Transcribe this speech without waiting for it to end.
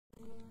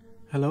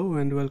Hello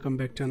and welcome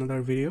back to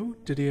another video.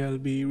 Today I'll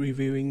be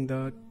reviewing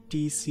the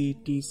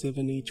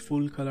TC-T7-H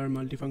Full-Color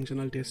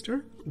Multifunctional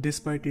Tester.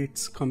 Despite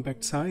its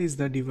compact size,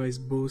 the device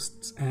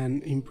boasts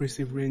an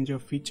impressive range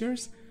of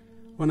features.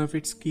 One of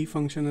its key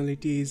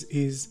functionalities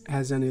is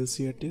as an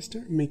LCR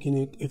tester, making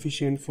it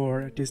efficient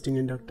for testing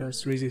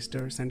inductors,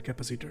 resistors, and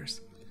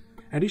capacitors.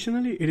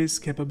 Additionally, it is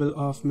capable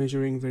of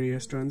measuring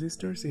various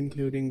transistors,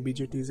 including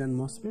BJTs and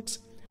MOSFETs.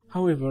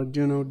 However,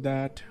 do note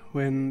that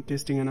when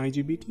testing an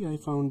IGBT, I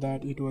found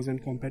that it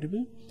wasn't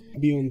compatible.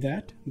 Beyond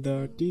that,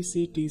 the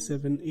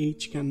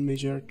TC-T7H can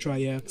measure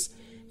Triacs,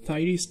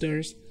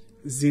 Thyristors,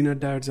 Zener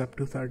Diodes up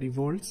to 30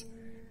 volts,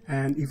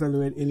 and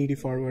evaluate LED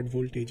forward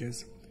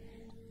voltages.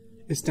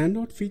 A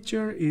standout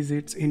feature is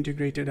its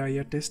integrated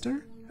IR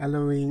tester,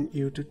 allowing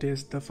you to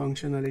test the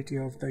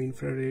functionality of the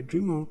infrared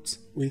remotes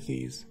with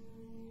ease.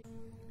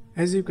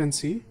 As you can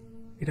see,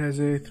 it has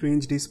a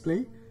 3-inch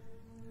display,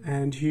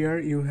 and here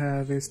you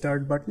have a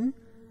start button,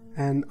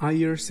 an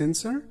IR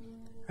sensor,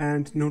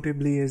 and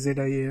notably a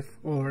ZIF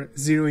or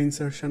zero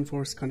insertion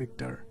force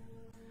connector.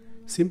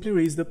 Simply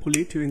raise the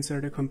pulley to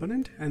insert a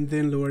component and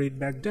then lower it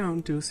back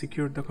down to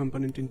secure the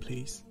component in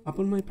place.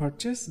 Upon my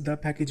purchase, the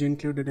package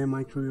included a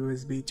micro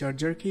USB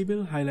charger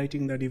cable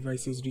highlighting the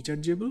device is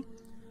rechargeable.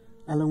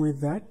 Along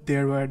with that,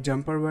 there were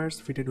jumper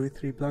wires fitted with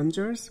 3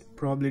 plungers,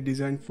 probably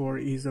designed for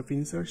ease of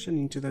insertion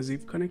into the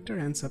zip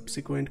connector and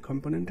subsequent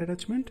component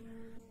attachment.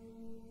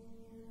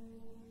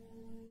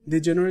 They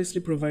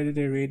generously provided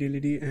a red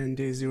LED and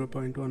a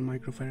 0.1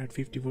 microfarad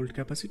 50 volt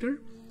capacitor,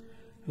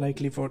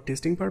 likely for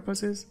testing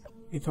purposes,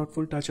 a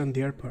thoughtful touch on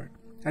their part.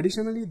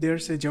 Additionally,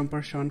 there's a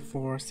jumper shunt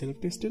for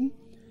self-testing.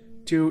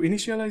 To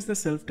initialize the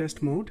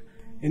self-test mode,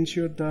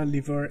 ensure the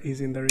lever is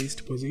in the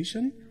wrist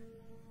position.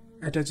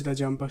 Attach the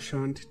jumper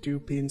shunt to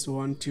pins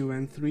 1, 2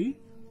 and 3.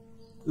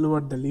 Lower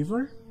the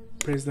lever,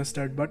 press the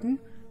start button.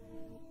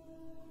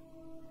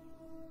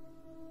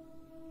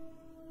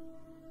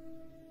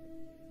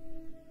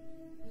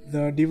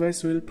 The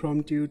device will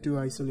prompt you to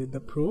isolate the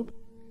probe,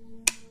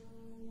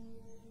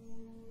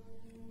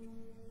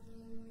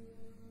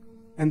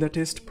 and the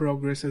test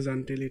progresses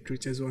until it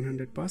reaches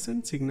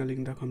 100%,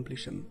 signaling the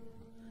completion.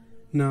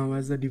 Now,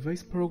 as the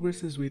device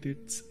progresses with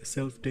its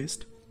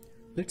self-test,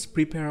 let's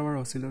prepare our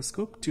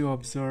oscilloscope to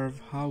observe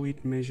how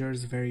it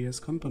measures various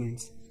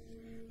components.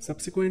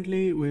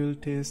 Subsequently, we will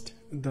test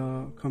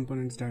the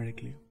components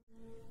directly.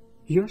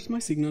 Here's my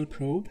signal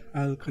probe.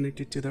 I'll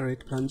connect it to the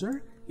red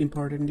plunger.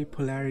 Importantly,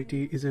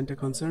 polarity isn't a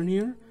concern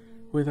here.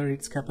 Whether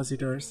it's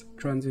capacitors,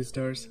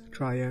 transistors,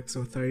 triacs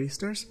or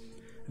thyristors,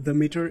 the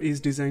meter is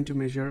designed to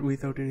measure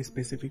without any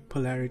specific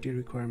polarity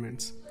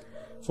requirements.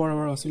 For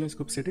our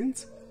oscilloscope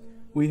settings,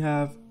 we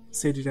have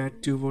set it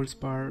at 2 volts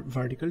per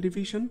vertical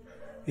division.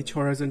 Each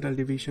horizontal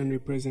division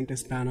represents a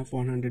span of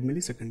 100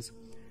 milliseconds.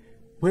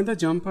 When the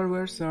jumper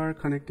wires are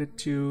connected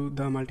to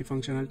the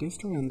multifunctional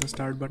tester and the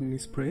start button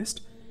is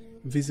pressed,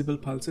 visible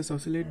pulses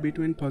oscillate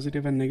between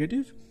positive and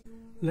negative.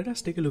 Let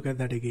us take a look at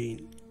that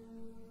again.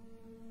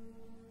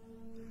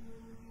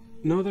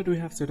 Now that we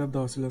have set up the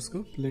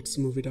oscilloscope, let's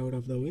move it out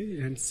of the way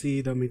and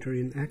see the meter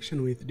in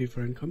action with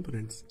different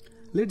components.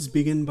 Let's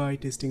begin by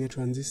testing a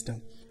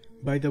transistor.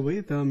 By the way,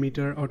 the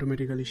meter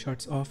automatically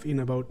shuts off in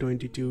about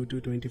 22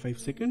 to 25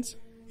 seconds.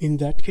 In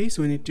that case,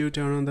 we need to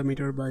turn on the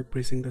meter by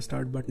pressing the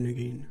start button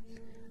again.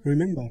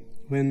 Remember,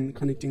 when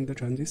connecting the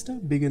transistor,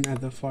 begin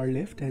at the far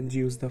left and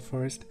use the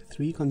first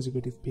 3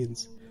 consecutive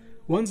pins.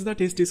 Once the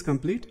test is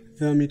complete,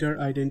 the meter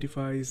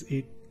identifies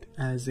it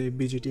as a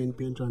BJT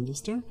NPN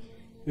transistor.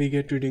 We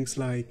get readings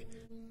like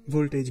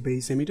voltage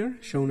base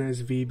emitter shown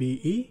as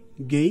VBE,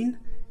 gain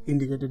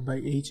indicated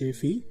by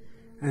HFE,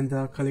 and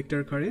the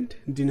collector current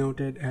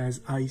denoted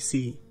as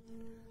IC.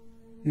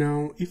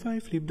 Now, if I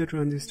flip the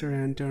transistor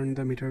and turn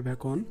the meter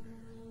back on,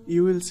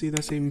 you will see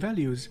the same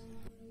values.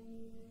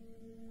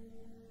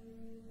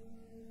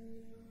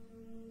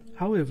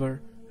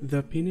 However,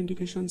 the pin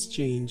indications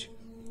change.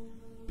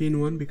 Pin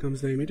 1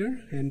 becomes the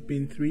emitter and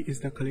pin 3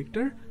 is the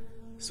collector.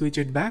 Switch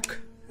it back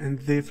and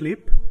they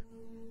flip.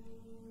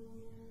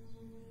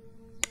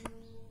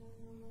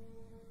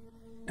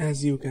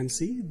 As you can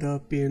see, the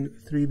pin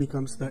 3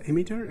 becomes the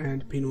emitter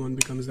and pin 1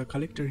 becomes the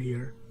collector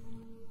here.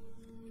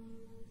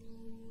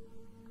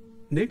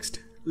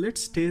 Next,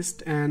 let's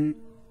test an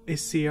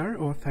SCR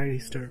or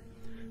thyristor.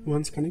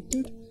 Once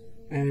connected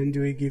and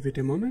we give it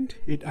a moment,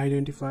 it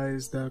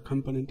identifies the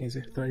component as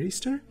a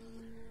thyristor.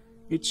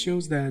 It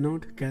shows the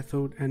anode,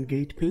 cathode and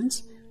gate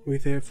pins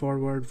with a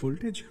forward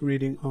voltage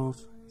reading of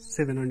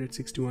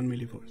 761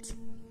 millivolts.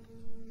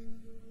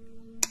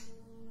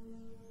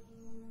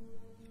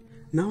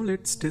 Now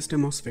let's test a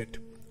MOSFET.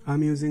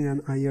 I'm using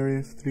an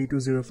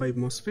IRF3205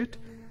 MOSFET.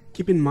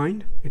 Keep in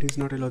mind, it is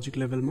not a logic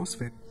level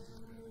MOSFET.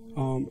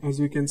 As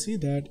we can see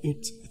that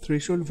its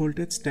threshold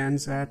voltage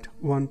stands at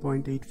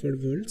 1.84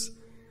 volts.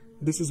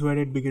 This is where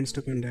it begins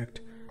to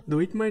conduct, though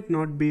it might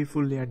not be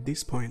fully at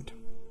this point.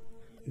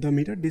 The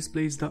meter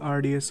displays the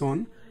RDS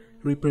on,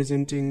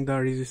 representing the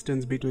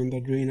resistance between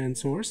the drain and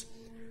source.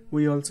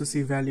 We also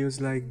see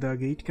values like the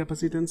gate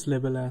capacitance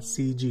level as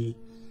CG.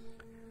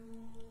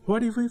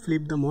 What if we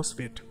flip the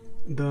MOSFET?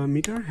 The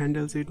meter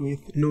handles it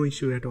with no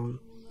issue at all.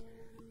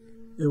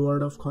 A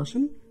word of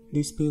caution,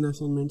 these pin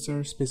assignments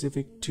are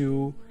specific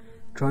to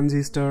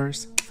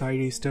transistors,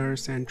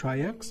 thyristors and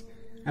triacs.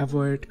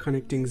 Avoid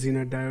connecting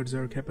Zener Diodes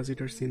or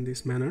capacitors in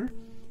this manner.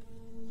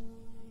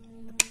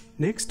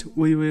 Next,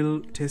 we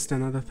will test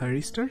another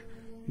thyristor.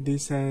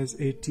 This has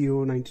a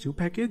TO92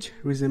 package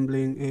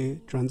resembling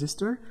a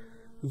transistor.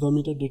 The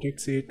meter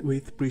detects it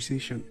with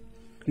precision.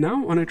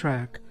 Now on a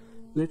triac,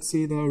 let's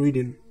see the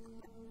reading.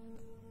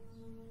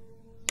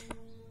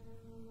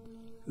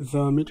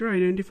 The meter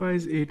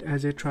identifies it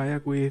as a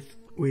triac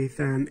with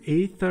an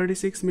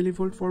 836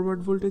 mV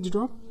forward voltage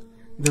drop.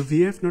 The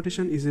VF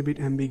notation is a bit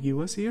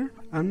ambiguous here.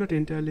 I'm not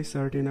entirely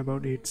certain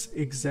about its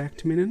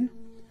exact meaning.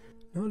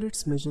 Now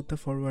let's measure the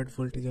forward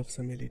voltage of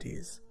some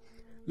LEDs.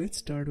 Let's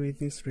start with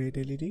this red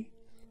LED.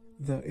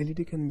 The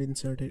LED can be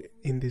inserted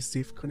in this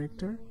ZIF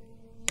connector,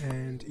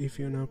 and if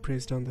you now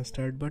press down the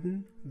start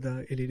button,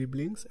 the LED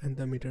blinks and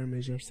the meter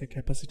measures a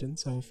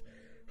capacitance of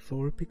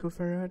 4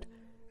 picofarad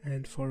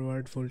and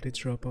forward voltage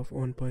drop of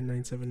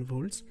 1.97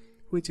 volts,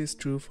 which is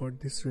true for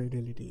this red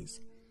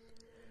LEDs.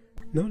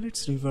 Now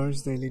let's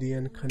reverse the LED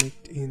and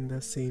connect in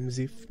the same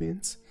ZIF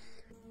pins.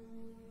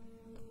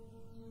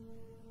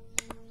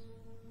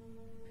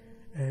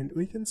 And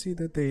we can see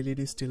that the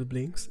LED still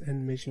blinks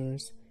and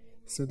measures,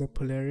 so the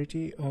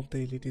polarity of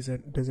the LEDs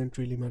doesn't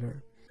really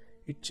matter.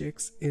 It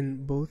checks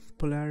in both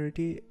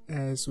polarity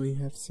as we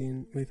have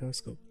seen with our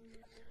scope.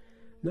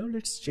 Now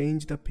let's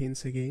change the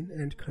pins again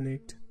and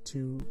connect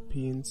to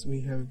pins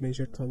we have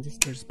measured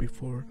transistors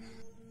before.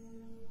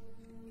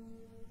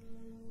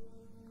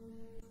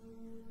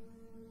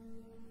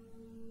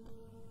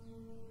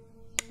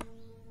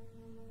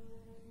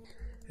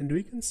 And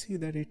we can see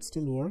that it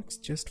still works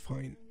just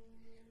fine.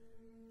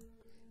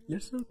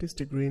 Let's now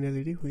test a green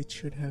LED, which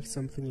should have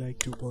something like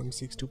 2.6,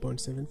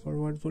 2.7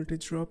 forward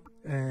voltage drop,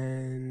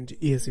 and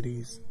yes, it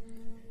is.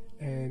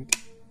 And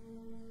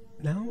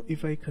now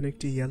if I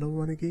connect a yellow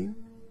one again,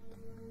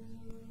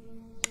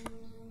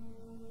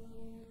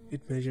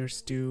 it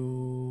measures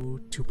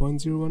to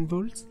 2.01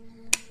 volts.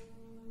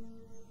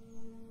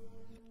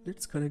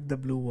 Let's connect the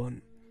blue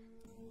one.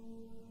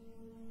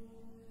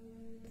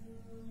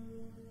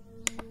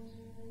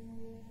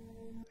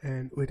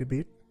 And wait a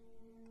bit,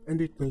 and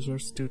it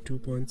measures to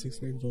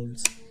 2.69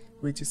 volts,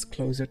 which is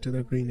closer to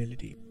the green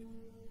LED.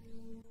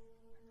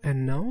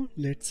 And now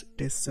let's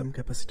test some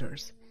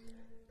capacitors.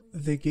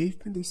 They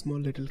gave me this small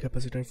little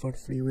capacitor for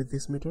free with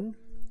this meter.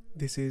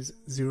 This is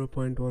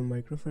 0.1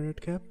 microfarad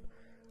cap.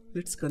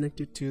 Let's connect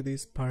it to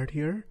this part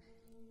here.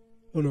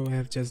 Oh no, I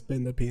have just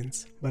bent the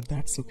pins, but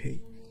that's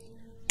okay.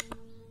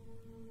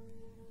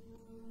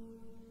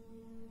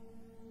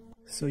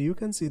 So you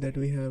can see that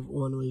we have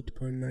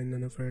 108.9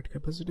 nanofarad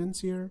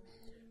capacitance here,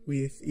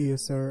 with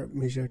ESR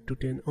measured to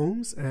 10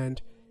 ohms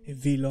and a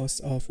V loss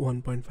of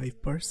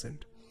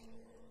 1.5%.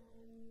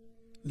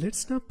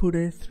 Let's now put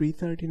a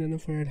 330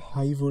 nanofarad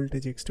high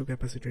voltage X2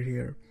 capacitor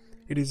here.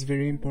 It is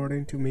very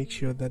important to make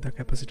sure that the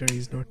capacitor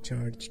is not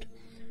charged.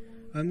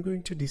 I'm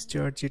going to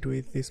discharge it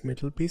with this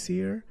metal piece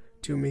here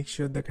to make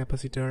sure the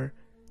capacitor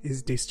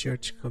is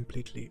discharged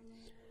completely.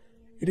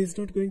 It is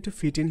not going to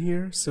fit in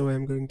here, so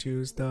I'm going to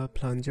use the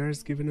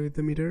plungers given with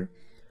the meter.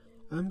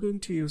 I'm going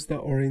to use the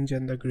orange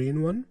and the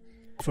green one.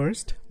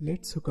 First,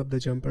 let's hook up the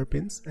jumper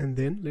pins, and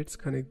then let's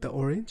connect the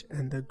orange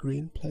and the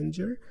green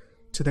plunger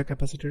to the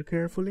capacitor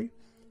carefully.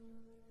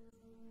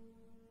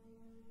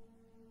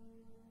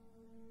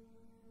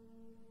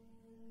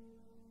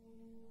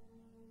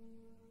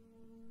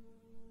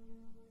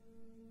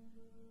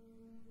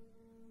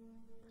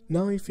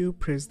 Now if you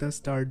press the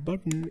start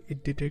button,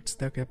 it detects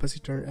the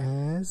capacitor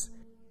as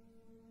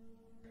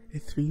a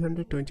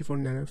 324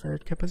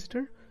 nanofarad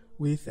capacitor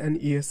with an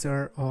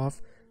ESR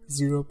of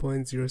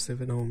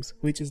 0.07 ohms,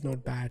 which is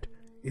not bad,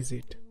 is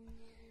it?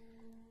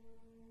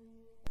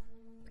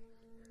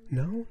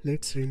 Now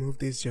let's remove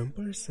these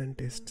jumpers and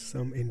test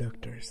some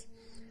inductors.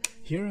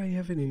 Here I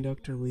have an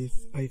inductor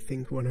with I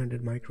think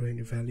 100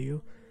 microhenry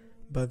value,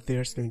 but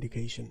there's no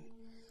indication.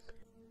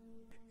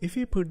 If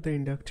you put the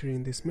inductor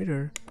in this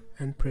meter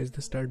and press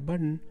the start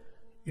button,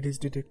 it is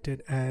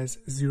detected as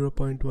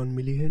 0.1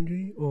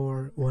 millihenry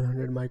or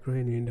 100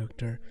 microhenry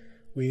inductor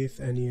with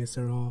an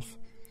ESR of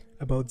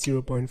about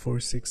 0.46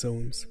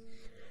 ohms.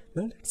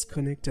 Now let's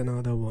connect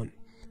another one,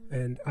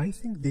 and I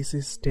think this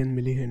is 10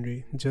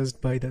 millihenry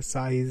just by the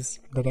size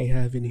that I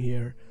have in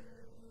here.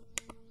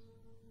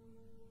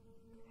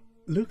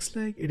 Looks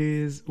like it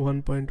is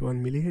 1.1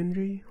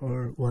 millihenry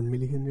or 1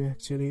 millihenry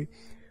actually,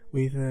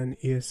 with an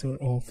ESR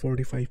of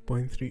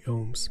 45.3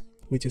 ohms,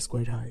 which is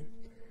quite high.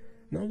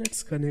 Now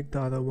let's connect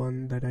the other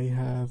one that I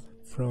have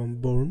from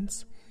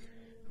Bourne's,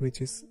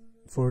 which is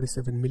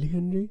 47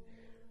 millihenry.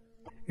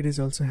 It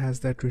also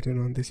has that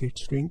written on this heat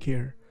shrink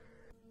here.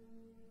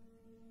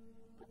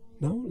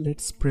 Now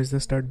let's press the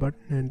start button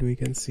and we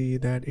can see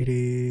that it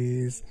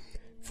is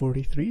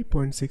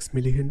 43.6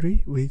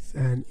 millihenry with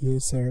an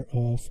ESR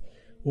of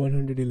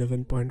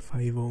 111.5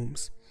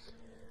 ohms.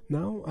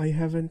 Now I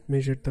haven't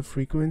measured the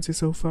frequency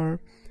so far,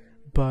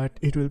 but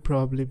it will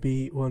probably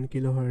be 1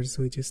 kHz,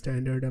 which is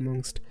standard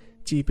amongst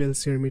cheap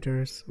LC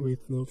emitters with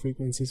low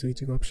frequency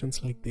switching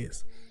options like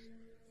this.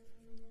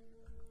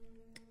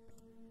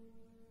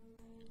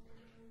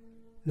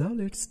 Now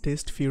let's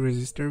test few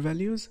resistor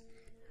values.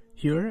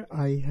 Here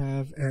I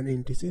have an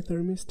NTC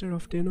thermistor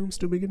of 10 ohms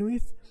to begin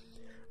with.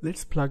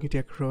 Let's plug it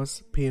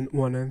across pin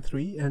 1 and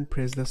 3 and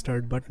press the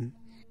start button.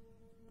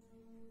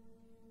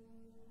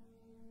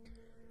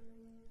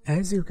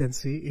 As you can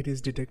see, it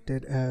is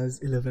detected as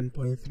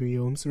 11.3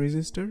 ohms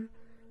resistor,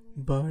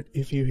 but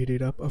if you heat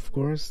it up, of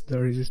course the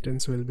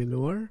resistance will be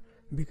lower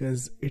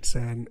because it's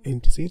an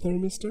NTC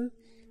thermistor.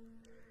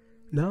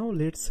 Now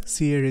let's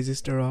see a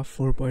resistor of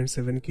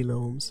 4.7 kilo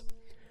ohms.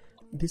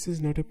 This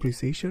is not a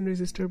precision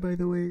resistor, by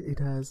the way. It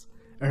has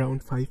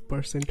around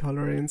 5%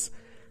 tolerance,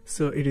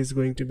 so it is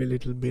going to be a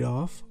little bit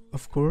off,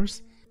 of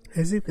course.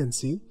 As you can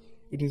see,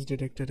 it is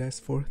detected as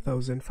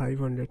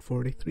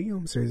 4543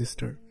 ohms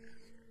resistor.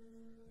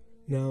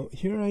 Now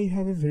here I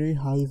have a very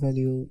high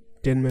value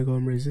 10 mega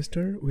ohm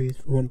resistor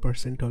with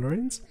 1%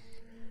 tolerance,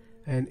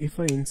 and if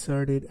I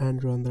insert it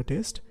and run the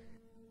test,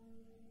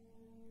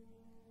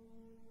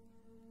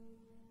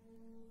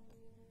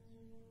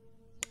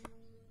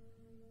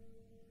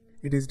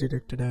 it is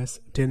detected as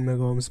 10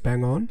 mega ohms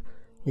bang on,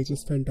 which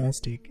is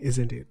fantastic,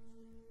 isn't it?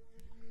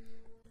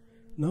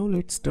 Now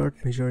let's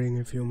start measuring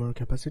a few more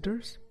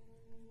capacitors.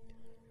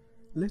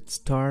 Let's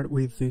start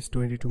with this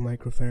 22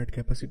 microfarad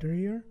capacitor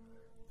here.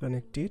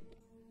 Connect it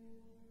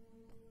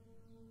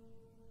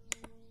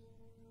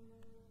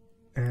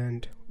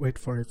and wait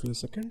for a few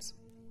seconds.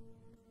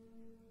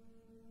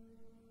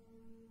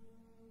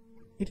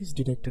 It is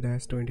detected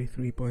as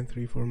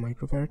 23.34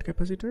 microfarad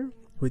capacitor,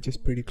 which is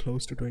pretty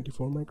close to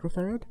 24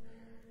 microfarad,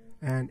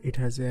 and it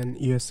has an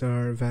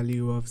ESR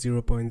value of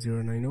 0.09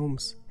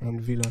 ohms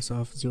and V-loss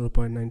of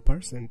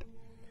 0.9%.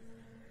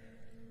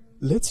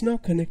 Let's now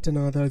connect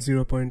another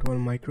 0.1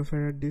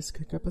 microfarad disc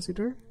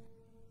capacitor,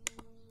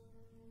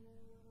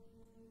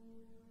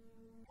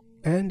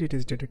 and it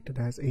is detected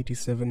as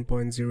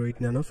 87.08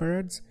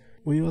 nanofarads.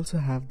 We also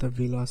have the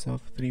V-loss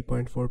of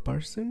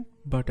 3.4%,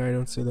 but I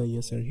don't see the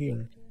ESR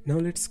here. Now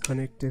let's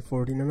connect a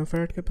 40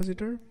 nanofarad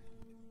capacitor.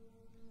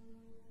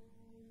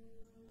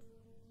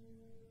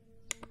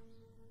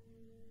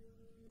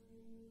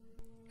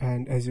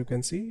 And as you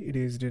can see, it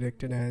is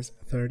detected as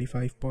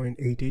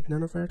 35.88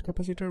 nanofarad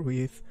capacitor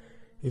with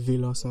a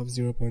V-loss of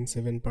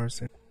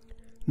 0.7%.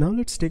 Now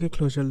let's take a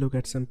closer look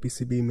at some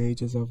PCB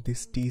images of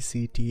this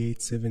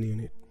TC-T7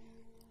 unit.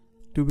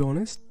 To be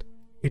honest,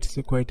 it's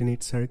a quite a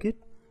neat circuit.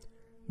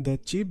 The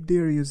chip they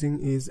are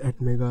using is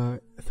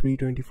Atmega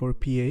 324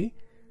 PA,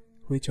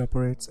 which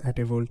operates at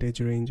a voltage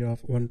range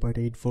of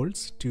 1.8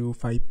 volts to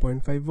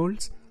 5.5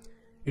 volts.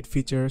 It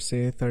features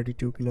a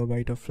 32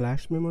 kilobyte of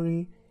flash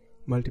memory,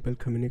 multiple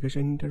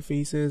communication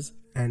interfaces,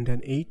 and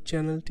an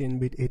 8-channel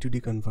 10-bit A to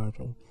D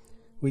converter,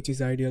 which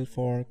is ideal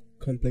for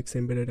complex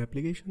embedded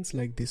applications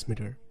like this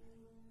meter.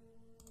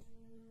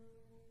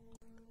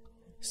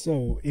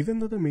 So even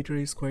though the meter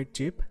is quite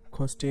cheap,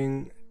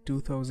 costing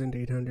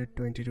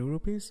 2,822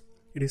 rupees,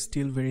 it is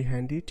still very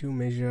handy to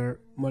measure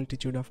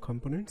multitude of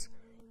components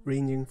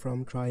ranging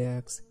from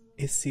Triacs,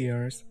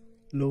 SCRs,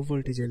 low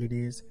voltage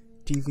LEDs,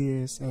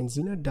 TVS and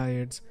Zener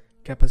Diodes,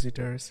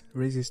 capacitors,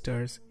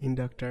 resistors,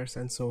 inductors,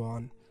 and so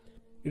on.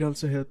 It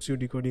also helps you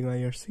decoding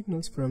IR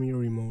signals from your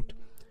remote.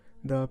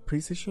 The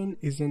precision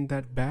isn't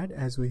that bad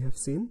as we have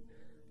seen,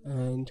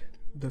 and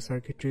the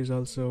circuitry is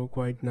also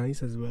quite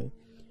nice as well.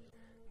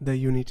 The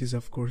unit is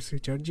of course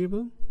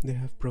rechargeable. They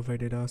have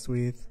provided us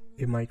with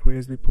a micro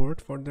USB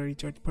port for the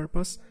recharge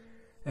purpose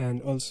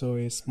and also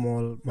a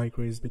small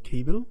micro USB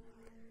cable.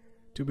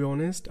 To be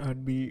honest,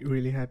 I'd be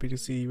really happy to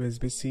see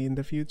USB-C in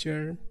the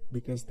future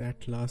because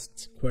that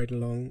lasts quite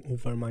long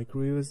over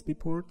micro USB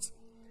ports.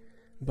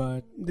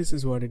 But this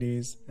is what it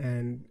is,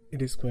 and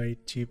it is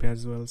quite cheap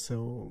as well,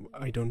 so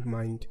I don't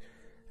mind,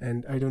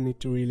 and I don't need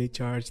to really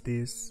charge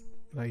this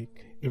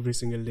like every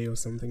single day or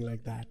something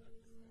like that.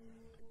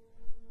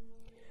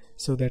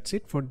 So that's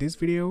it for this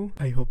video.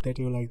 I hope that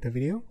you liked the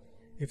video.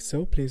 If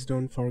so, please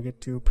don't forget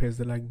to press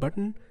the like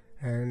button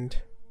and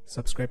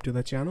subscribe to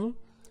the channel.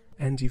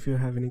 And if you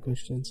have any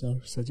questions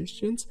or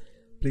suggestions,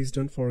 please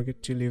don't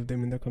forget to leave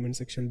them in the comment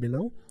section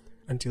below.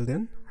 Until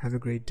then, have a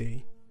great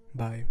day.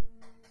 Bye.